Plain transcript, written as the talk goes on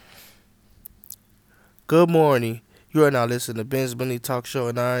Good morning. You are now listening to Ben's Benny Talk Show,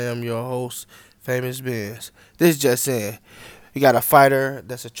 and I am your host, Famous Benz. This is just in. You got a fighter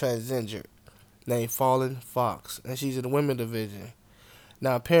that's a transgender named Fallen Fox, and she's in the women division.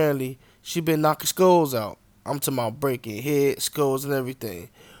 Now, apparently, she been knocking skulls out. I'm talking about breaking head, skulls, and everything.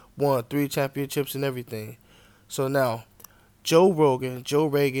 Won 3 championships and everything. So now, Joe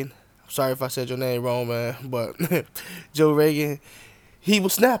Reagan, sorry if I said your name wrong, man, but Joe Reagan, he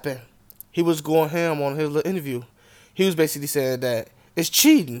was snapping. He was going ham on his little interview. He was basically saying that it's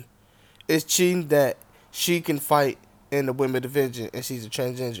cheating. It's cheating that she can fight in the women division and she's a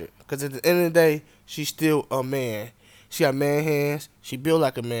transgender. Because at the end of the day, she's still a man. She got man hands. She built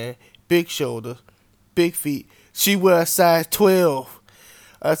like a man. Big shoulders. Big feet. She wears a size 12.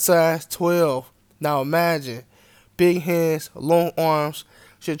 A size 12. Now imagine. Big hands, long arms.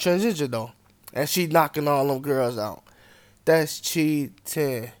 She a transgender though. And she knocking all them girls out. That's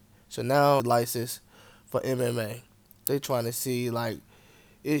cheating. So now license for MMA. They trying to see like,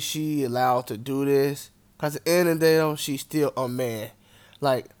 is she allowed to do this? Cause at the end of the day though, she's still a man.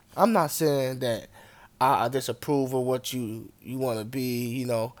 Like, I'm not saying that I disapprove of what you want to be.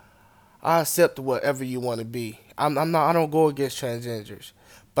 I accept whatever you want to be. I'm not. I don't go against transgenders.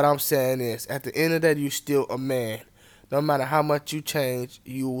 But I'm saying this: at the end of the day, you still a man. No matter how much you change,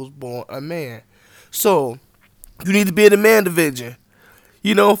 you was born a man. So you need to be in the man division.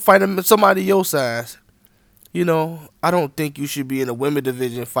 Fighting somebody your size. I don't think you should be in the women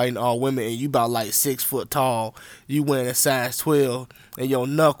division fighting all women and you about like 6 foot tall. You wearing a size 12 and your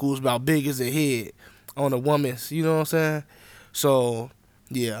knuckles about big as a head on a woman's. You know what I'm saying? So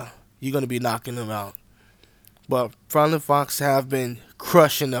yeah, you're gonna be knocking them out. But Fallon Fox have been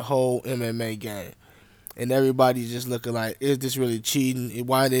crushing the whole MMA game, and everybody's just looking like, is this really cheating?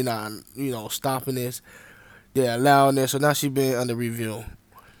 Why are they not, stopping this? They're allowing this. So now she been under review.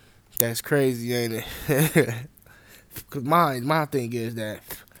 That's crazy, ain't it? Cause my thing is that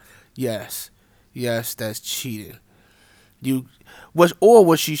yes, that's cheating.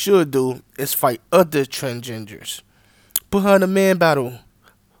 What she should do is fight other transgenders, put her in a man battle,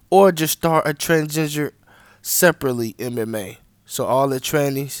 or just start a transgender separately MMA. So all the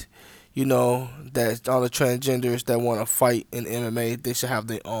trannies, that all the transgenders that want to fight in MMA, they should have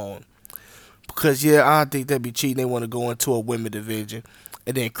their own. Because I think they'd be cheating. They want to go into a women division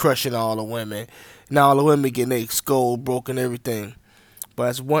and then crushing all the women. Now all the women getting their skull broken, everything. But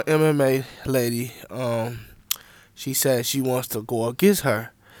as one MMA lady, she said she wants to go against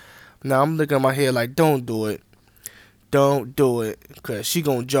her. Now I'm looking at my head like, don't do it, cause she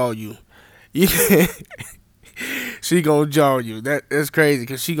gonna jaw you. She gonna jaw you. That's crazy,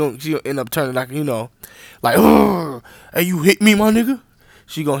 cause she gonna end up turning like, oh, hey, you hit me, my nigga.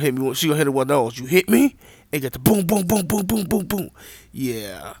 She gonna hit me. She gonna hit it with those. You hit me and get the boom, boom, boom, boom, boom, boom, boom.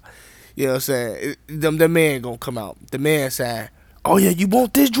 Yeah. You know what I'm saying? The man gonna come out. The man side. Oh yeah, you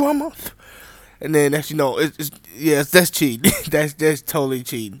want this drama? And then that's cheating. that's totally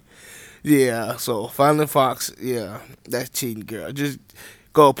cheating. Yeah. So Fallon Fox, yeah, that's cheating, girl. Just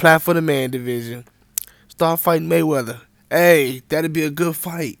go apply for the man division. Start fighting Mayweather. Hey, that'd be a good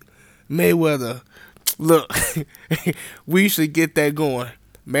fight. Mayweather. Look, we should get that going.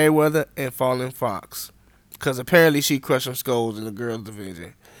 Mayweather and Fallon Fox. Because apparently she crushed some skulls in the girls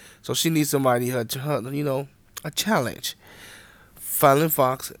division. So she needs somebody, a challenge. Fallon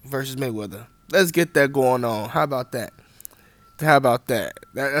Fox versus Mayweather. Let's get that going on. How about that?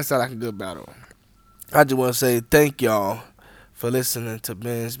 That sounds like a good battle. I just want to say thank y'all for listening to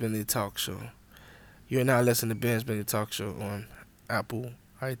Ben's Benny Talk Show. You're now listening to Ben's Benny Talk Show on Apple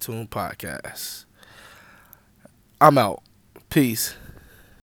iTunes Podcasts. I'm out. Peace.